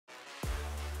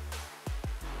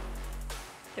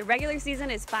The regular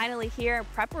season is finally here.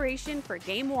 Preparation for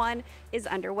Game 1 is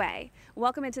underway.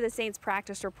 Welcome into the Saints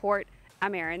Practice Report.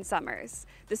 I'm Erin Summers.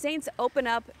 The Saints open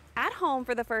up at home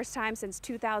for the first time since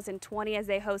 2020 as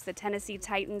they host the Tennessee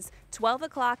Titans, 12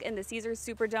 o'clock in the Caesars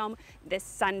Superdome this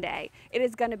Sunday. It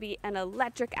is going to be an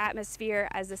electric atmosphere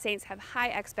as the Saints have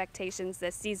high expectations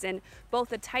this season. Both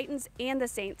the Titans and the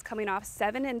Saints coming off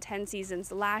 7 and 10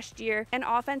 seasons last year and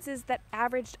offenses that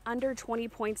averaged under 20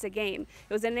 points a game.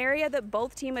 It was an area that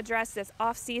both teams addressed this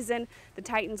offseason. The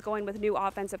Titans going with new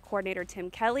offensive coordinator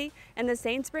Tim Kelly and the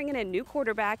Saints bringing in new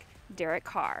quarterback Derek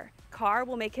Carr. Carr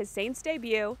will make his Saints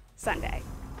debut Sunday.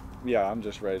 Yeah, I'm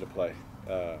just ready to play.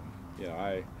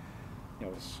 I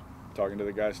was talking to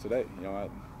the guys today.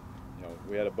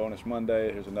 We had a bonus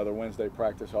Monday. Here's another Wednesday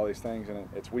practice. All these things, and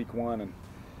it's week 1,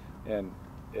 and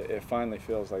it finally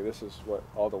feels like this is what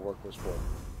all the work was for.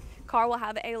 Carr will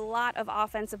have a lot of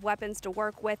offensive weapons to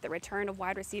work with. The return of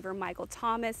wide receiver Michael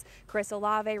Thomas, Chris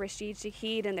Olave, Rashid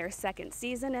Shaheed in their second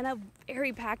season, and a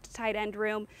very packed tight end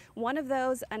room. One of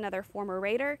those, another former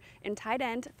Raider, and tight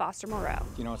end Foster Moreau.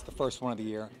 It's the first one of the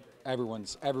year.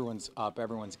 Everyone's up.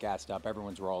 Everyone's gassed up.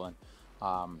 Everyone's rolling.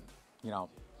 No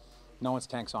one's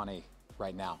tanks on E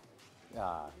right now.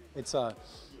 It's a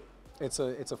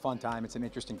fun time. It's an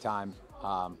interesting time.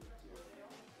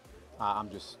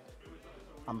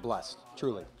 I'm blessed,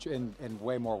 truly, in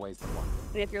way more ways than one.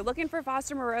 And if you're looking for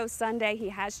Foster Moreau Sunday, he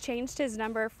has changed his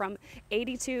number from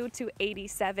 82 to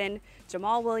 87.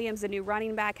 Jamal Williams, the new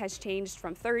running back, has changed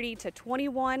from 30 to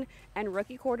 21, and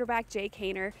rookie quarterback Jake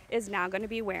Haener is now going to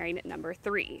be wearing number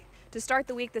 3. To start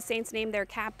the week, the Saints named their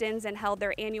captains and held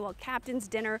their annual captain's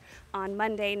dinner on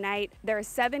Monday night. There are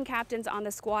 7 captains on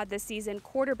the squad this season: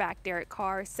 quarterback Derek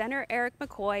Carr, center Eric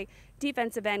McCoy,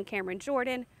 defensive end Cameron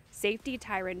Jordan, safety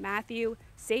Tyrann Mathieu,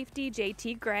 safety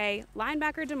JT Gray,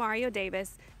 linebacker Demario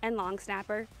Davis, and long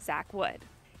snapper Zach Wood.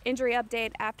 Injury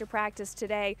update after practice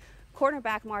today.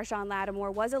 Cornerback Marshawn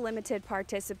Lattimore was a limited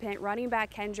participant. Running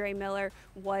back Kendre Miller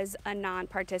was a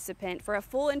non-participant. For a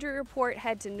full injury report,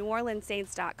 head to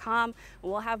NewOrleansSaints.com.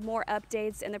 We'll have more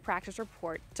updates in the practice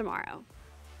report tomorrow.